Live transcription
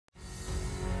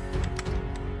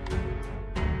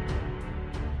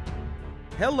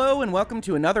Hello and welcome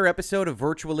to another episode of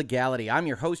Virtual Legality. I'm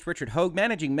your host, Richard Hogue,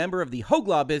 managing member of the Hogue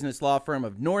Law business law firm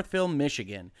of Northville,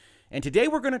 Michigan. And today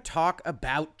we're going to talk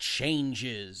about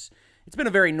changes. It's been a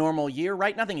very normal year,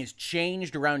 right? Nothing has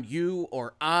changed around you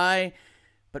or I,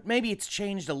 but maybe it's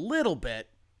changed a little bit,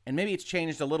 and maybe it's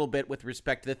changed a little bit with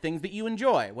respect to the things that you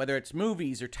enjoy, whether it's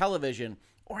movies or television,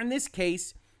 or in this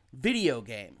case, video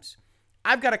games.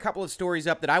 I've got a couple of stories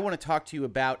up that I want to talk to you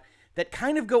about that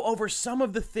kind of go over some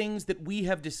of the things that we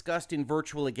have discussed in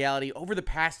Virtual Legality over the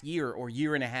past year or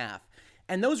year and a half.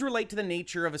 And those relate to the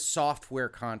nature of a software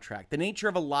contract, the nature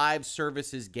of a live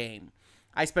services game.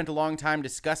 I spent a long time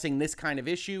discussing this kind of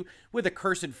issue with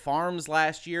Accursed Farms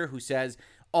last year, who says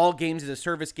all games as a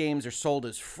service games are sold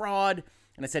as fraud.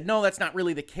 And I said, no, that's not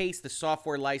really the case. The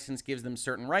software license gives them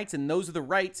certain rights, and those are the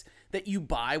rights that you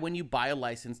buy when you buy a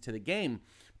license to the game.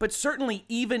 But certainly,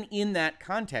 even in that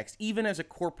context, even as a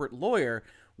corporate lawyer,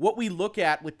 what we look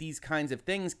at with these kinds of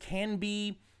things can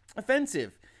be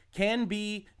offensive, can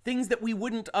be things that we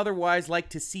wouldn't otherwise like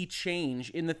to see change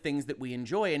in the things that we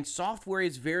enjoy. And software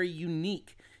is very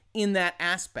unique in that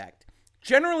aspect.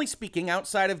 Generally speaking,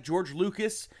 outside of George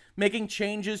Lucas making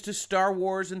changes to Star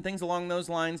Wars and things along those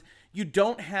lines, you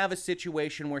don't have a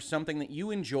situation where something that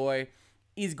you enjoy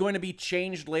is going to be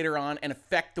changed later on and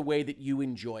affect the way that you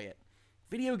enjoy it.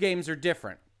 Video games are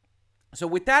different. So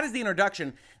with that as the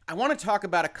introduction, I want to talk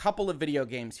about a couple of video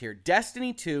games here,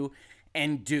 Destiny 2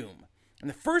 and Doom. And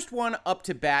the first one up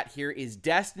to bat here is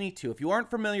Destiny 2. If you aren't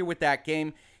familiar with that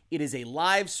game, it is a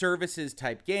live services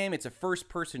type game. It's a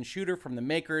first-person shooter from the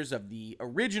makers of the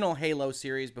original Halo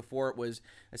series before it was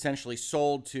essentially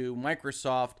sold to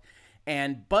Microsoft.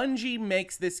 And Bungie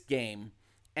makes this game,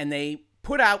 and they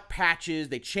put out patches,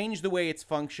 they change the way it's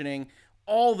functioning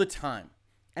all the time.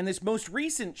 And this most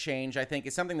recent change, I think,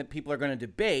 is something that people are going to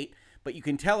debate, but you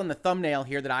can tell in the thumbnail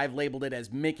here that I've labeled it as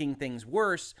making things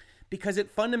worse because it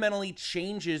fundamentally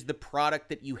changes the product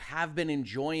that you have been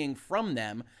enjoying from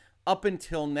them up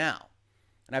until now.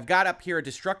 And I've got up here a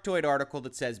Destructoid article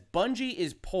that says, Bungie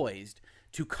is poised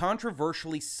to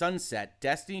controversially sunset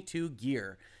Destiny 2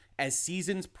 gear as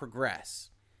seasons progress.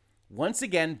 Once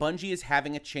again, Bungie is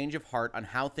having a change of heart on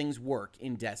how things work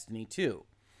in Destiny 2.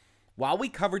 While we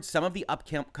covered some of the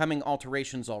upcoming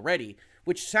alterations already,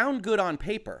 which sound good on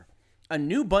paper, a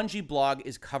new Bungie blog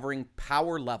is covering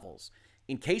power levels.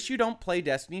 In case you don't play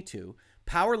Destiny 2,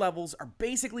 power levels are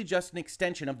basically just an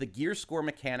extension of the gear score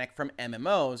mechanic from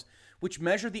MMOs, which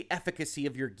measure the efficacy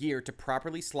of your gear to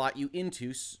properly slot you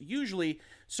into, usually,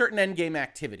 certain endgame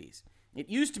activities. It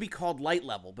used to be called light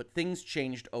level, but things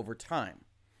changed over time.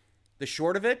 The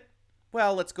short of it?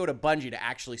 Well, let's go to Bungie to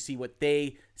actually see what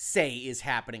they say is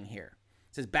happening here.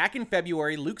 It says, back in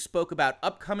February, Luke spoke about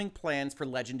upcoming plans for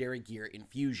Legendary Gear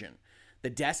Infusion. The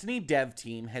Destiny dev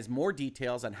team has more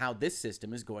details on how this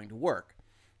system is going to work.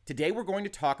 Today, we're going to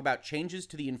talk about changes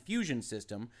to the infusion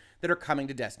system that are coming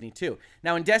to Destiny 2.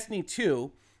 Now, in Destiny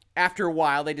 2, after a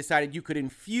while, they decided you could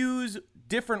infuse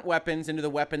different weapons into the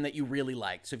weapon that you really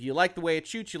like. So if you like the way it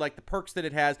shoots, you like the perks that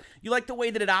it has, you like the way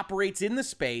that it operates in the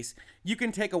space, you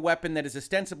can take a weapon that is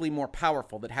ostensibly more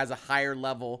powerful, that has a higher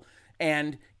level,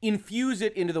 and infuse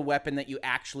it into the weapon that you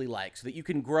actually like so that you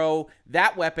can grow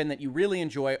that weapon that you really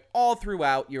enjoy all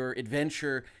throughout your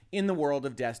adventure in the world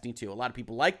of Destiny 2. A lot of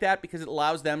people like that because it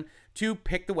allows them to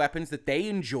pick the weapons that they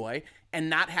enjoy and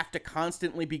not have to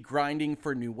constantly be grinding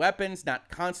for new weapons, not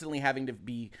constantly having to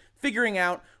be figuring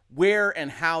out where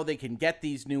and how they can get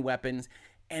these new weapons.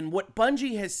 And what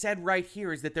Bungie has said right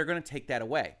here is that they're going to take that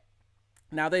away.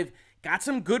 Now, they've got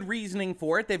some good reasoning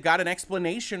for it. They've got an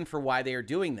explanation for why they are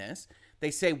doing this.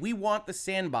 They say, we want the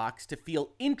sandbox to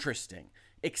feel interesting,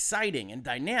 exciting, and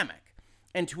dynamic,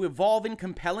 and to evolve in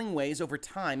compelling ways over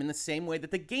time in the same way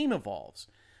that the game evolves.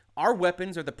 Our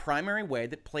weapons are the primary way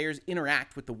that players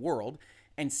interact with the world,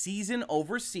 and season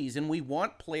over season, we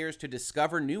want players to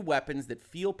discover new weapons that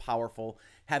feel powerful,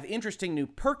 have interesting new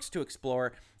perks to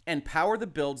explore, and power the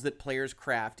builds that players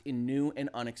craft in new and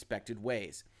unexpected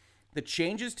ways. The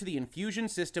changes to the infusion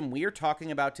system we are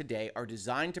talking about today are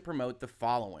designed to promote the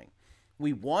following.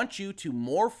 We want you to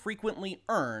more frequently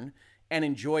earn and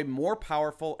enjoy more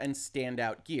powerful and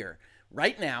standout gear.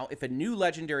 Right now, if a new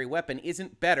legendary weapon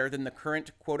isn't better than the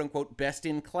current quote-unquote best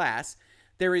in class,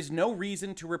 there is no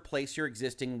reason to replace your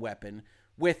existing weapon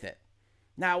with it.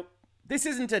 Now, this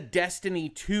isn't a Destiny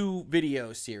 2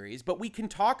 video series, but we can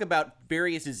talk about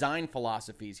various design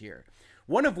philosophies here.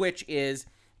 One of which is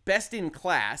best in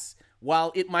class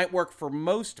while it might work for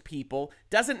most people,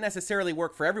 doesn't necessarily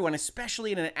work for everyone,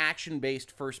 especially in an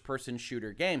action-based first-person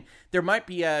shooter game. There might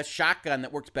be a shotgun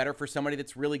that works better for somebody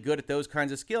that's really good at those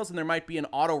kinds of skills, and there might be an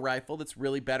auto rifle that's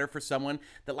really better for someone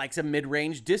that likes a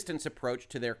mid-range distance approach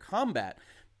to their combat.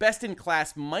 Best in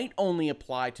class might only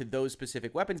apply to those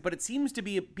specific weapons, but it seems to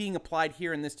be being applied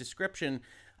here in this description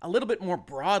a little bit more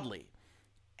broadly.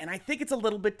 And I think it's a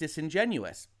little bit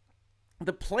disingenuous.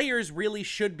 The players really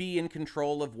should be in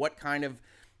control of what kind of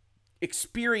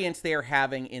experience they are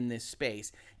having in this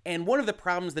space. And one of the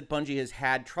problems that Bungie has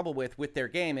had trouble with their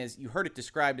game is, you heard it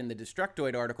described in the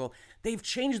Destructoid article, they've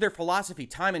changed their philosophy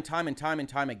time and time and time and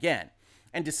time again.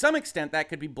 And to some extent, that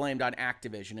could be blamed on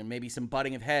Activision and maybe some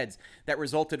butting of heads that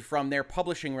resulted from their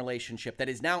publishing relationship that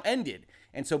is now ended.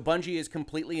 And so Bungie is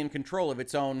completely in control of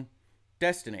its own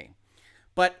destiny.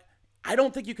 But I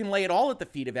don't think you can lay it all at the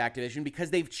feet of Activision,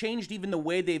 because they've changed even the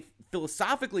way they've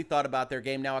philosophically thought about their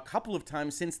game now a couple of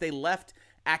times since they left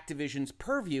Activision's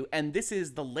purview, and this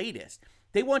is the latest.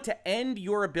 They want to end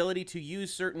your ability to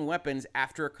use certain weapons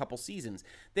after a couple seasons.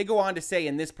 They go on to say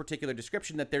in this particular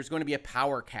description that there's going to be a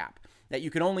power cap, that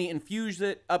you can only infuse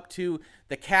it up to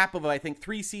the cap of, I think,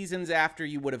 3 seasons after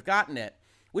you would have gotten it,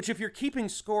 which, if you're keeping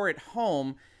score at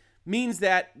home, means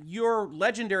that your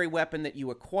legendary weapon that you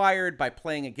acquired by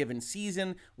playing a given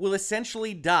season will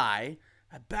essentially die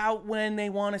about when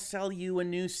they want to sell you a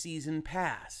new season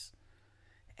pass.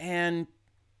 And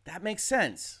that makes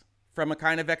sense from a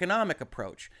kind of economic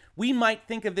approach. We might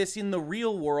think of this in the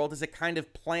real world as a kind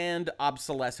of planned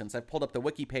obsolescence. I've pulled up the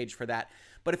wiki page for that.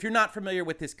 But if you're not familiar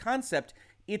with this concept,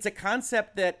 it's a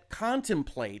concept that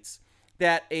contemplates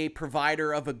that a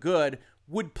provider of a good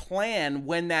would plan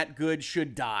when that good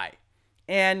should die.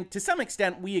 And to some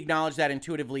extent, we acknowledge that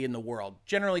intuitively in the world.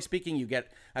 Generally speaking, you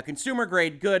get a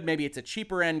consumer-grade good, maybe it's a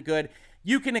cheaper-end good.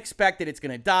 You can expect that it's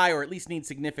going to die or at least need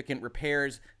significant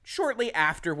repairs shortly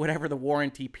after whatever the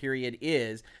warranty period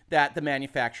is that the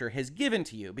manufacturer has given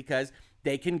to you, because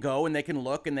they can go and they can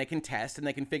look and they can test and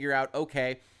they can figure out,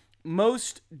 okay,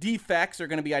 most defects are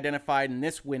going to be identified in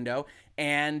this window,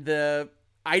 and the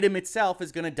item itself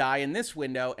is going to die in this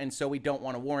window, and so we don't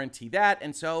want to warranty that.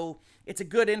 And so it's a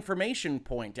good information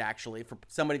point, actually, for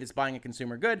somebody that's buying a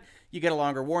consumer good. You get a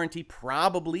longer warranty.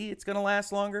 Probably it's going to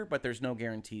last longer, but there's no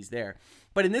guarantees there.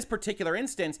 But in this particular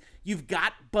instance, you've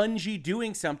got Bungie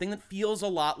doing something that feels a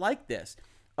lot like this.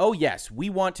 Oh, yes, we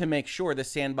want to make sure the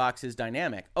sandbox is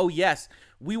dynamic. Oh, yes,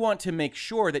 we want to make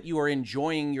sure that you are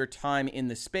enjoying your time in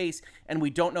the space, and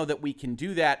we don't know that we can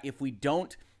do that if we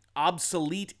don't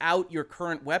obsolete out your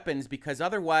current weapons, because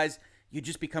otherwise you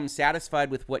just become satisfied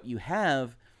with what you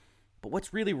have. But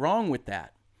what's really wrong with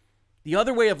that? The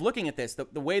other way of looking at this,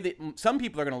 the way that some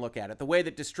people are going to look at it, the way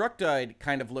that Destructoid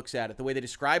kind of looks at it, the way they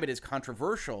describe it as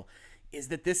controversial, is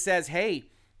that this says, hey,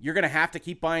 you're going to have to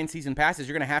keep buying season passes.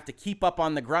 You're going to have to keep up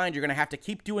on the grind. You're going to have to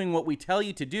keep doing what we tell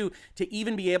you to do to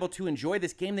even be able to enjoy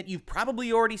this game that you've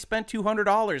probably already spent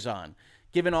 $200 on,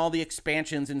 given all the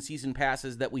expansions and season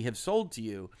passes that we have sold to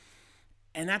you.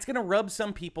 And that's going to rub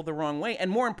some people the wrong way.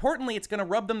 And more importantly, it's going to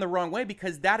rub them the wrong way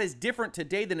because that is different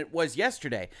today than it was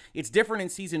yesterday. It's different in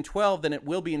Season 12 than it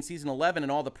will be in Season 11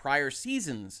 and all the prior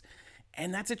seasons.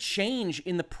 And that's a change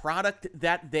in the product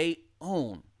that they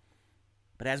own.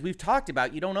 But as we've talked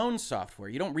about, you don't own software.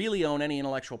 You don't really own any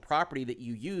intellectual property that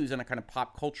you use on a kind of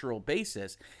pop cultural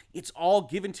basis. It's all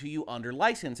given to you under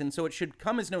license. And so it should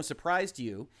come as no surprise to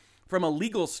you from a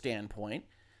legal standpoint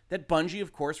that Bungie,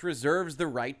 of course, reserves the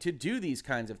right to do these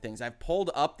kinds of things. I've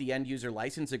pulled up the end-user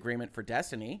license agreement for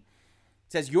Destiny.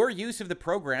 It says, your use of the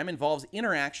program involves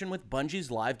interaction with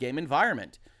Bungie's live game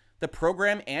environment. The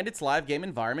program and its live game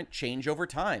environment change over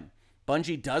time.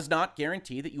 Bungie does not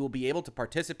guarantee that you will be able to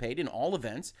participate in all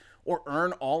events or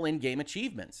earn all in-game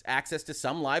achievements. Access to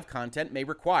some live content may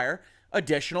require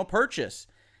additional purchase.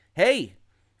 Hey,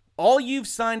 all you've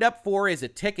signed up for is a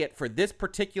ticket for this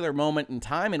particular moment in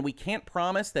time, and we can't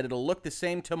promise that it'll look the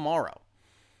same tomorrow.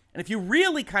 And if you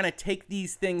really kind of take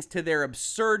these things to their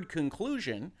absurd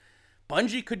conclusion,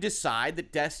 Bungie could decide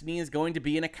that Destiny is going to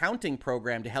be an accounting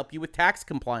program to help you with tax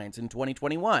compliance in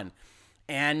 2021.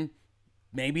 And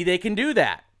maybe they can do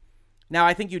that. Now,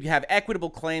 I think you'd have equitable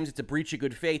claims, it's a breach of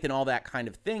good faith and all that kind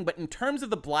of thing. But in terms of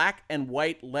the black and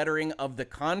white lettering of the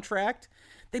contract,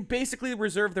 they basically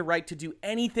reserve the right to do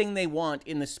anything they want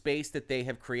in the space that they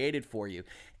have created for you.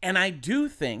 And I do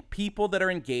think people that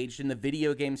are engaged in the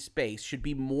video game space should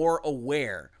be more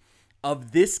aware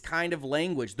of this kind of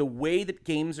language, the way that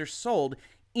games are sold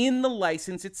in the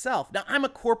license itself. Now, I'm a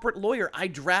corporate lawyer. I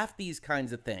draft these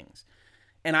kinds of things.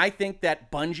 And I think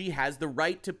that Bungie has the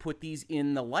right to put these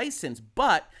in the license.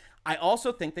 But I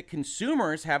also think that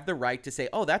consumers have the right to say,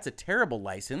 oh, that's a terrible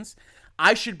license.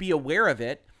 I should be aware of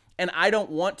it, and I don't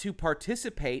want to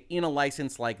participate in a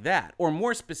license like that. Or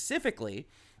more specifically,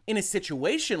 in a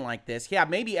situation like this, yeah,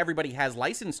 maybe everybody has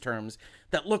license terms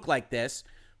that look like this,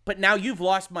 but now you've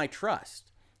lost my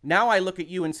trust. Now I look at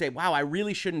you and say, wow, I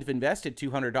really shouldn't have invested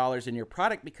 $200 in your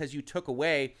product because you took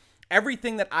away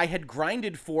everything that I had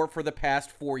grinded for the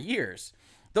past 4 years.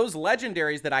 Those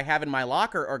legendaries that I have in my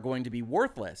locker are going to be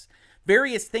worthless.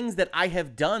 Various things that I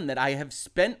have done, that I have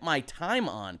spent my time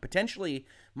on, potentially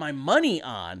my money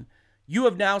on, you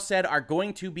have now said are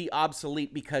going to be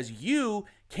obsolete because you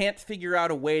can't figure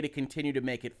out a way to continue to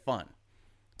make it fun.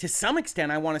 To some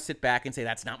extent, I want to sit back and say,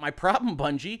 that's not my problem,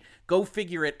 Bungie. Go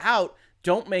figure it out.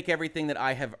 Don't make everything that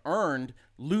I have earned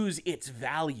lose its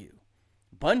value.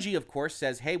 Bungie, of course,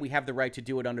 says, hey, we have the right to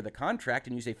do it under the contract.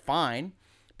 And you say, fine,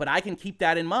 but I can keep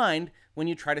that in mind when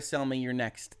you try to sell me your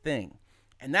next thing.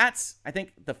 And that's, I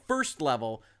think, the first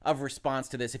level of response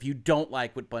to this if you don't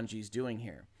like what Bungie's doing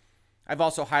here. I've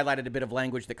also highlighted a bit of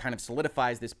language that kind of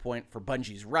solidifies this point for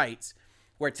Bungie's rights,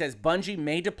 where it says Bungie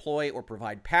may deploy or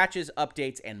provide patches,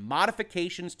 updates, and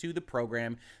modifications to the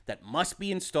program that must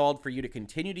be installed for you to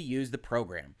continue to use the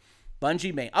program.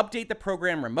 Bungie may update the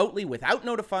program remotely without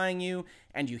notifying you,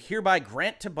 and you hereby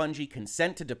grant to Bungie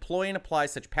consent to deploy and apply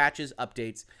such patches,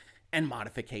 updates, and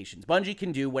modifications. Bungie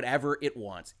can do whatever it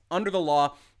wants. Under the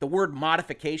law, the word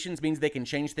modifications means they can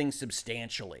change things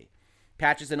substantially.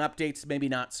 Patches and updates, maybe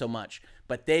not so much,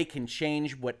 but they can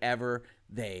change whatever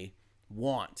they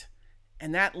want.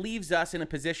 And that leaves us in a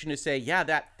position to say, yeah,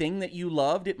 that thing that you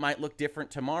loved, it might look different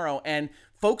tomorrow. And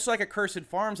folks like Accursed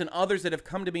Farms and others that have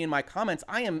come to me in my comments,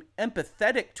 I am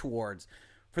empathetic towards,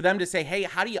 for them to say, hey,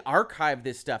 how do you archive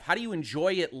this stuff? How do you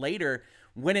enjoy it later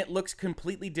when it looks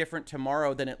completely different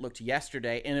tomorrow than it looked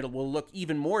yesterday? And it will look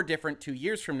even more different 2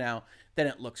 years from now than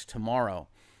it looks tomorrow.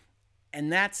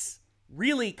 And that's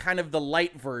really kind of the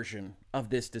light version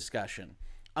of this discussion.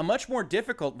 A much more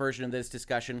difficult version of this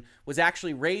discussion was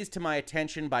actually raised to my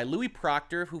attention by Louis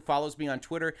Proctor, who follows me on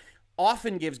Twitter,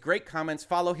 often gives great comments.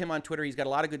 Follow him on Twitter. He's got a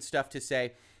lot of good stuff to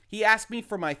say. He asked me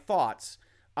for my thoughts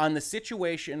on the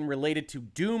situation related to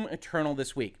Doom Eternal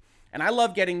this week. And I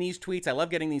love getting these tweets. I love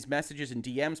getting these messages and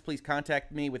DMs. Please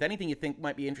contact me with anything you think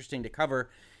might be interesting to cover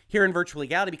here in Virtual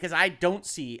Legality, because I don't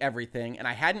see everything, and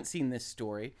I hadn't seen this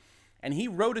story. And he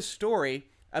wrote a story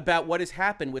about what has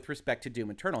happened with respect to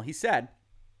Doom Eternal. He said,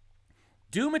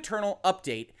 Doom Eternal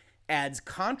update adds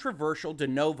controversial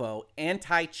Denuvo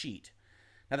anti-cheat.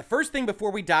 Now, the first thing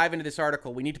before we dive into this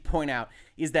article we need to point out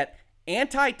is that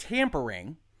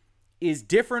anti-tampering is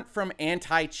different from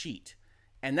anti-cheat.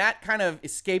 And that kind of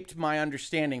escaped my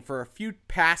understanding for a few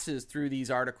passes through these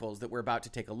articles that we're about to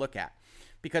take a look at.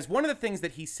 Because one of the things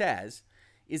that he says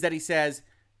is that he says,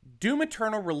 Doom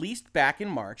Eternal released back in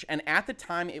March, and at the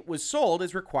time it was sold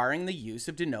as requiring the use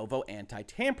of Denuvo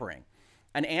anti-tampering,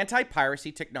 an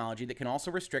anti-piracy technology that can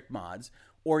also restrict mods,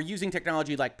 or using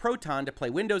technology like Proton to play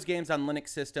Windows games on Linux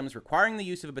systems, requiring the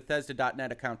use of a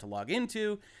Bethesda.net account to log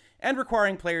into, and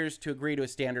requiring players to agree to a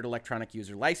standard electronic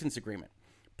user license agreement.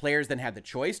 Players then had the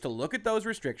choice to look at those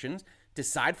restrictions,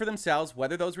 decide for themselves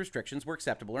whether those restrictions were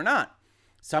acceptable or not.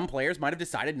 Some players might have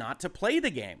decided not to play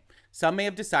the game. Some may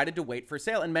have decided to wait for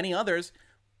sale, and many others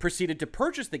proceeded to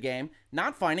purchase the game,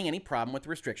 not finding any problem with the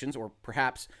restrictions, or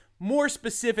perhaps more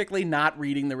specifically, not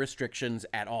reading the restrictions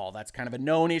at all. That's kind of a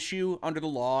known issue under the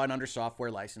law and under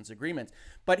software license agreements.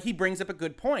 But he brings up a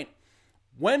good point.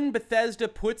 When Bethesda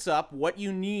puts up what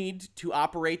you need to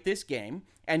operate this game,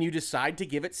 and you decide to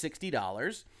give it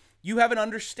 $60, you have an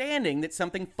understanding that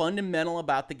something fundamental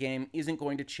about the game isn't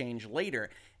going to change later.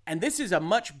 And this is a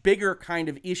much bigger kind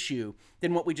of issue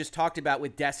than what we just talked about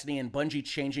with Destiny and Bungie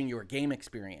changing your game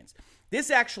experience.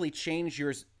 This actually changed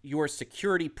your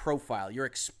security profile, your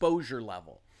exposure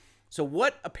level. So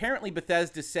what apparently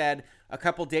Bethesda said a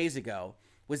couple days ago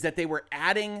was that they were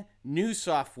adding new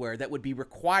software that would be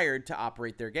required to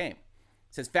operate their game.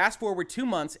 It says, fast forward 2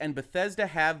 months, and Bethesda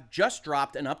have just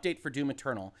dropped an update for Doom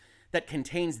Eternal that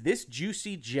contains this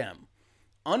juicy gem.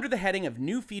 Under the heading of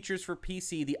new features for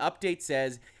PC, the update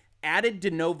says, added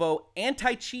Denuvo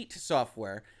anti-cheat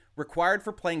software required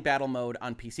for playing battle mode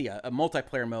on PC, a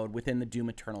multiplayer mode within the Doom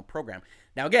Eternal program.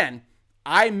 Now again,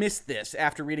 I missed this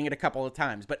after reading it a couple of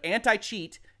times, but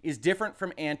anti-cheat is different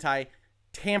from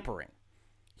anti-tampering.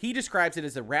 He describes it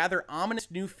as a rather ominous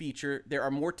new feature. There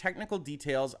are more technical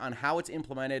details on how it's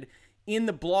implemented in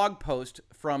the blog post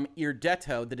from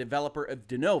Irdeto, the developer of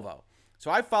Denuvo. So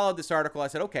I followed this article. I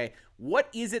said, okay, what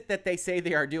is it that they say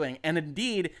they are doing? And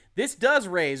indeed, this does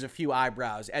raise a few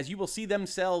eyebrows, as you will see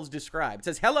themselves described. It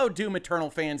says, hello, Doom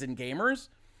Eternal fans and gamers.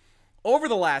 Over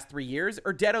the last 3 years,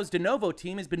 Erdeto's Denuvo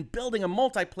team has been building a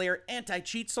multiplayer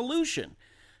anti-cheat solution.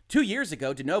 2 years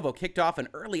ago, Denuvo kicked off an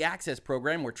early access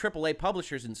program where AAA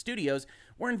publishers and studios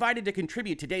were invited to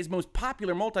contribute today's most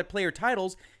popular multiplayer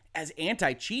titles as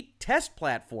anti-cheat test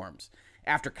platforms.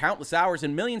 After countless hours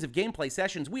and millions of gameplay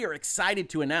sessions, we are excited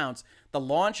to announce the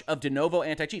launch of Denuvo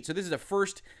Anti-Cheat. So this is a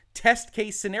first test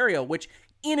case scenario, which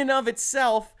in and of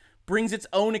itself brings its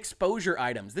own exposure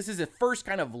items. This is a first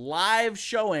kind of live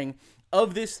showing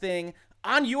of this thing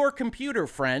on your computer,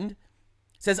 friend. It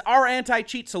says, our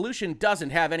anti-cheat solution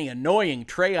doesn't have any annoying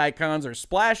tray icons or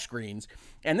splash screens,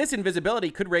 and this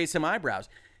invisibility could raise some eyebrows.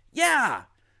 Yeah.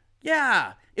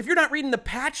 If you're not reading the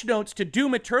patch notes to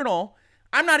Doom Eternal,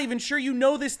 I'm not even sure you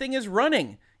know this thing is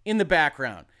running in the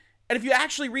background. And if you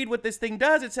actually read what this thing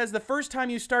does, it says the first time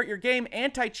you start your game,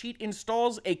 anti-cheat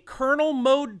installs a kernel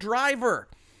mode driver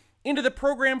into the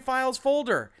program files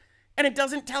folder. And it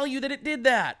doesn't tell you that it did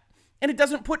that. And it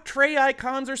doesn't put tray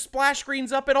icons or splash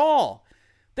screens up at all.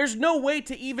 There's no way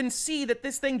to even see that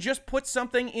this thing just puts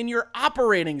something in your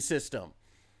operating system.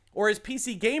 Or as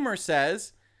PC Gamer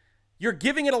says, you're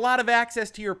giving it a lot of access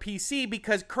to your PC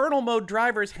because kernel mode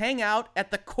drivers hang out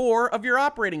at the core of your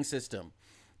operating system.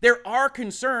 There are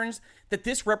concerns that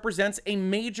this represents a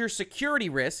major security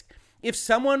risk if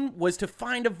someone was to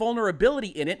find a vulnerability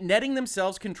in it, netting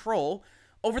themselves control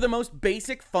over the most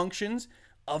basic functions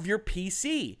of your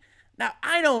PC. Now,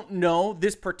 I don't know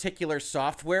this particular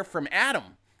software from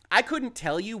Adam. I couldn't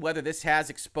tell you whether this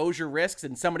has exposure risks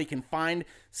and somebody can find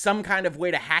some kind of way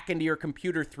to hack into your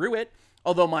computer through it.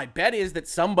 Although my bet is that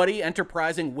somebody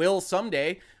enterprising will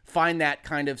someday find that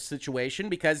kind of situation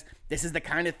because this is the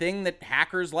kind of thing that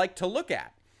hackers like to look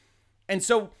at. And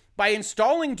so by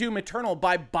installing Doom Eternal,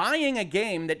 by buying a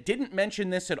game that didn't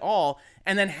mention this at all,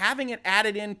 and then having it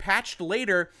added in, patched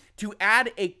later to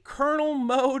add a kernel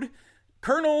mode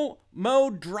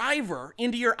driver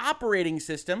into your operating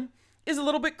system is a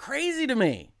little bit crazy to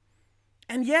me.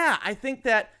 And yeah, I think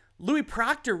that Louis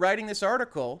Proctor writing this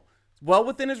article well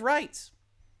within his rights.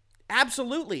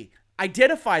 Absolutely.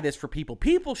 Identify this for people.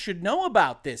 People should know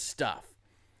about this stuff.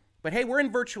 But hey, we're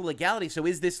in virtual legality, so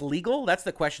is this legal? That's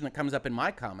the question that comes up in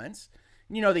my comments.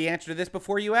 You know the answer to this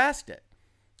before you asked it.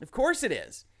 Of course it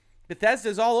is.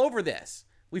 Bethesda's all over this.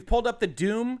 We've pulled up the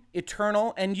Doom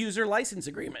Eternal end user license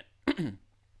agreement.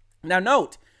 Now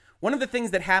note, one of the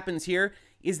things that happens here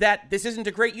is that this isn't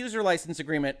a great user license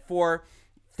agreement for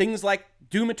things like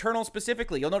Doom Eternal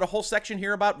specifically. You'll note a whole section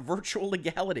here about virtual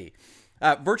legality.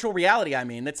 Virtual reality, I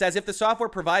mean, that says if the software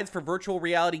provides for virtual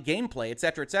reality gameplay,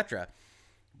 etc., etc.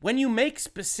 When you make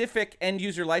specific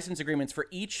end-user license agreements for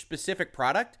each specific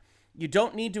product, you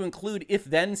don't need to include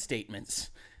if-then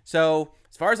statements. So,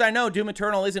 as far as I know, Doom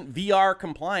Eternal isn't VR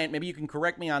compliant. Maybe you can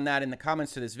correct me on that in the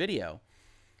comments to this video.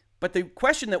 But the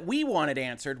question that we wanted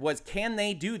answered was, can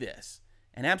they do this?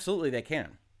 And absolutely they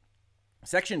can.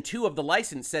 Section 2 of the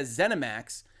license says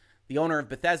ZeniMax, the owner of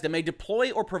Bethesda, may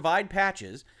deploy or provide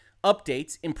patches,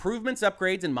 updates, improvements,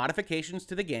 upgrades, and modifications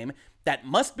to the game that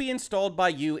must be installed by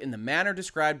you in the manner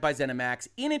described by ZeniMax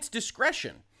in its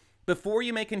discretion before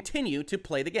you may continue to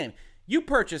play the game. You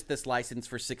purchased this license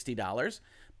for $60,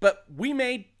 but we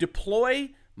may deploy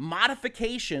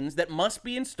modifications that must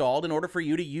be installed in order for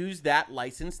you to use that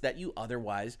license that you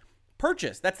otherwise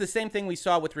purchased. That's the same thing we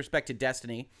saw with respect to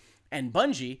Destiny and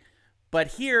Bungie,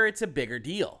 but here it's a bigger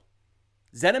deal.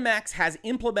 ZeniMax has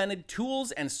implemented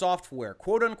tools and software,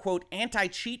 quote-unquote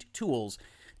anti-cheat tools,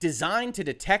 designed to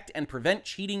detect and prevent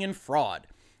cheating and fraud.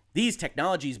 These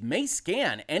technologies may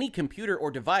scan any computer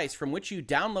or device from which you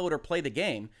download or play the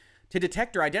game to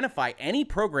detect or identify any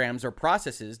programs or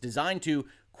processes designed to,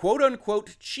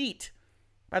 quote-unquote cheat.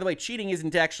 By the way, cheating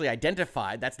isn't actually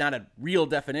identified. That's not a real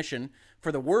definition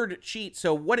for the word cheat,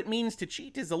 so what it means to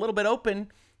cheat is a little bit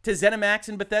open to ZeniMax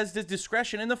and Bethesda's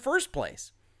discretion in the first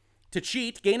place. To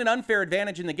cheat, gain an unfair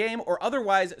advantage in the game, or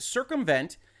otherwise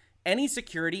circumvent any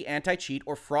security, anti-cheat,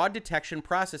 or fraud detection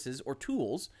processes or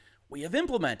tools we have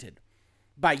implemented.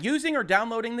 By using or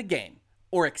downloading the game,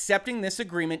 or accepting this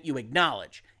agreement, you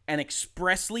acknowledge and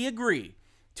expressly agree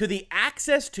to the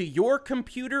access to your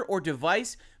computer or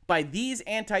device by these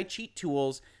anti-cheat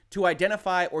tools to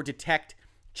identify or detect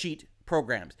cheat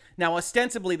programs. Now,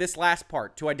 ostensibly, this last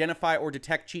part, to identify or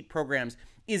detect cheat programs,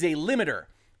 is a limiter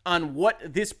on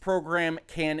what this program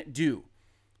can do.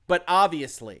 But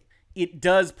obviously, it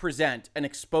does present an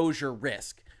exposure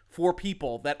risk for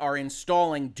people that are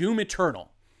installing Doom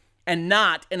Eternal and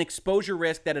not an exposure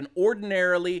risk that an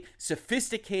ordinarily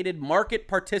sophisticated market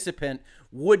participant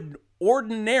would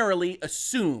ordinarily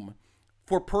assume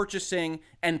for purchasing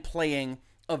and playing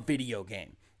a video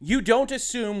game. You don't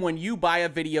assume when you buy a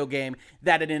video game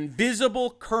that an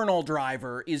invisible kernel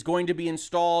driver is going to be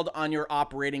installed on your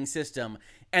operating system,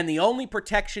 and the only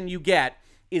protection you get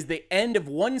is the end of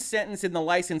one sentence in the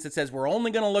license that says we're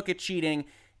only going to look at cheating,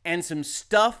 and some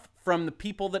stuff from the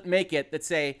people that make it that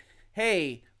say,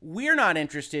 hey, we're not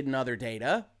interested in other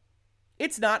data.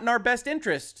 It's not in our best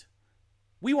interest.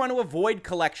 We want to avoid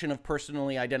collection of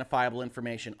personally identifiable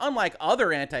information. Unlike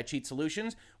other anti-cheat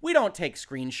solutions, we don't take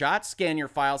screenshots, scan your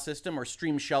file system, or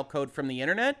stream shellcode from the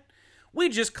internet. We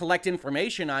just collect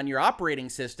information on your operating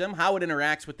system, how it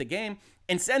interacts with the game,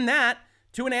 and send that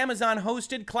to an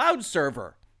Amazon-hosted cloud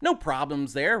server. No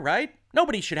problems there, right?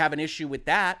 Nobody should have an issue with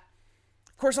that.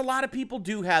 Of course, a lot of people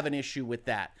do have an issue with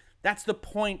that. That's the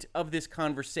point of this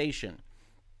conversation.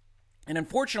 And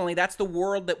unfortunately, that's the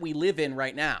world that we live in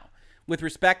right now with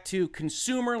respect to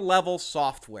consumer-level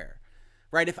software,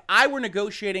 right? If I were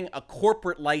negotiating a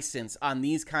corporate license on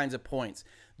these kinds of points,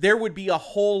 there would be a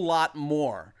whole lot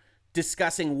more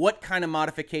discussing what kind of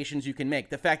modifications you can make.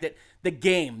 The fact that the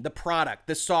game, the product,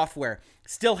 the software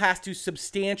still has to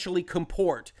substantially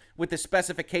comport with the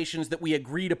specifications that we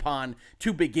agreed upon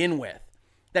to begin with.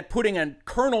 That putting a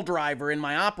kernel driver in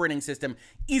my operating system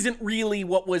isn't really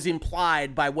what was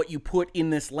implied by what you put in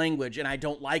this language, and I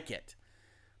don't like it.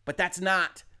 But that's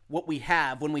not what we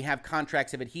have when we have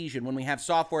contracts of adhesion, when we have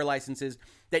software licenses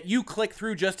that you click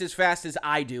through just as fast as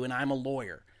I do, and I'm a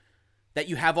lawyer. That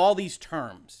you have all these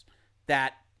terms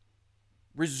that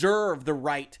reserve the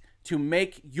right to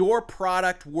make your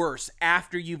product worse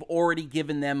after you've already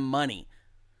given them money.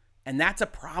 And that's a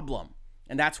problem.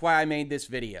 And that's why I made this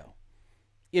video.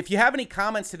 If you have any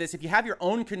comments to this, if you have your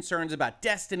own concerns about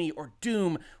Destiny or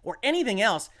Doom or anything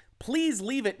else, please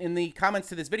leave it in the comments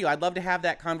to this video. I'd love to have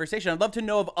that conversation. I'd love to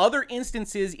know of other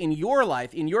instances in your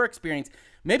life, in your experience,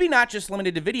 maybe not just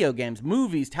limited to video games,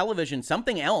 movies, television,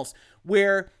 something else,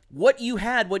 where what you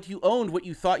had, what you owned, what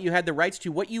you thought you had the rights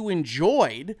to, what you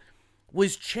enjoyed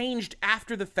was changed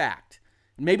after the fact.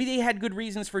 Maybe they had good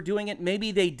reasons for doing it,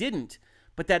 maybe they didn't,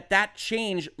 but that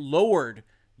change lowered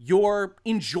your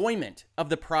enjoyment of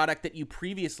the product that you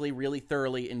previously really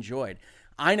thoroughly enjoyed.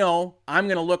 I know I'm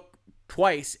going to look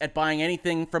twice at buying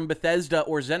anything from Bethesda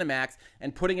or ZeniMax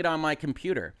and putting it on my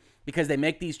computer because they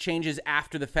make these changes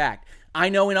after the fact. I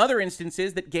know in other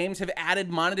instances that games have added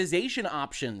monetization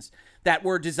options that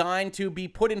were designed to be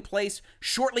put in place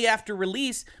shortly after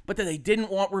release, but that they didn't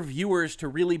want reviewers to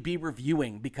really be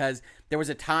reviewing because there was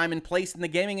a time and place in the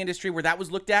gaming industry where that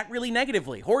was looked at really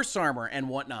negatively, horse armor and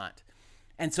whatnot.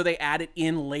 And so they add it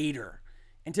in later.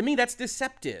 And to me, that's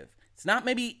deceptive. It's not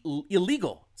maybe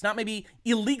illegal. It's not maybe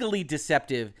illegally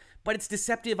deceptive, but it's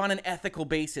deceptive on an ethical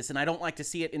basis. And I don't like to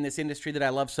see it in this industry that I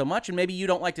love so much. And maybe you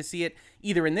don't like to see it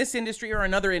either in this industry or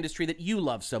another industry that you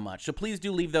love so much. So please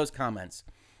do leave those comments.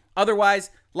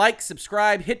 Otherwise, like,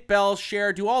 subscribe, hit bell,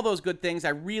 share, do all those good things. I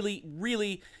really,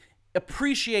 really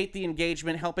appreciate the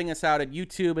engagement, helping us out at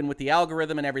YouTube and with the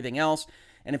algorithm and everything else.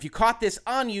 And if you caught this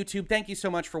on YouTube, thank you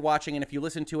so much for watching. And if you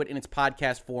listen to it in its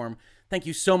podcast form, thank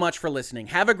you so much for listening.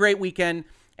 Have a great weekend,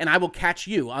 and I will catch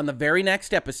you on the very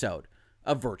next episode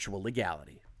of Virtual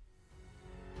Legality.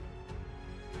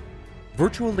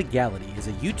 Virtual Legality is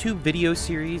a YouTube video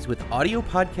series with audio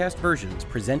podcast versions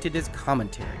presented as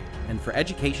commentary and for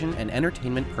education and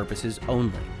entertainment purposes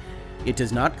only. It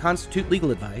does not constitute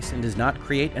legal advice and does not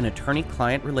create an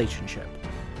attorney-client relationship.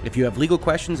 If you have legal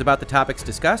questions about the topics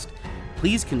discussed,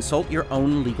 please consult your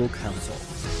own legal counsel.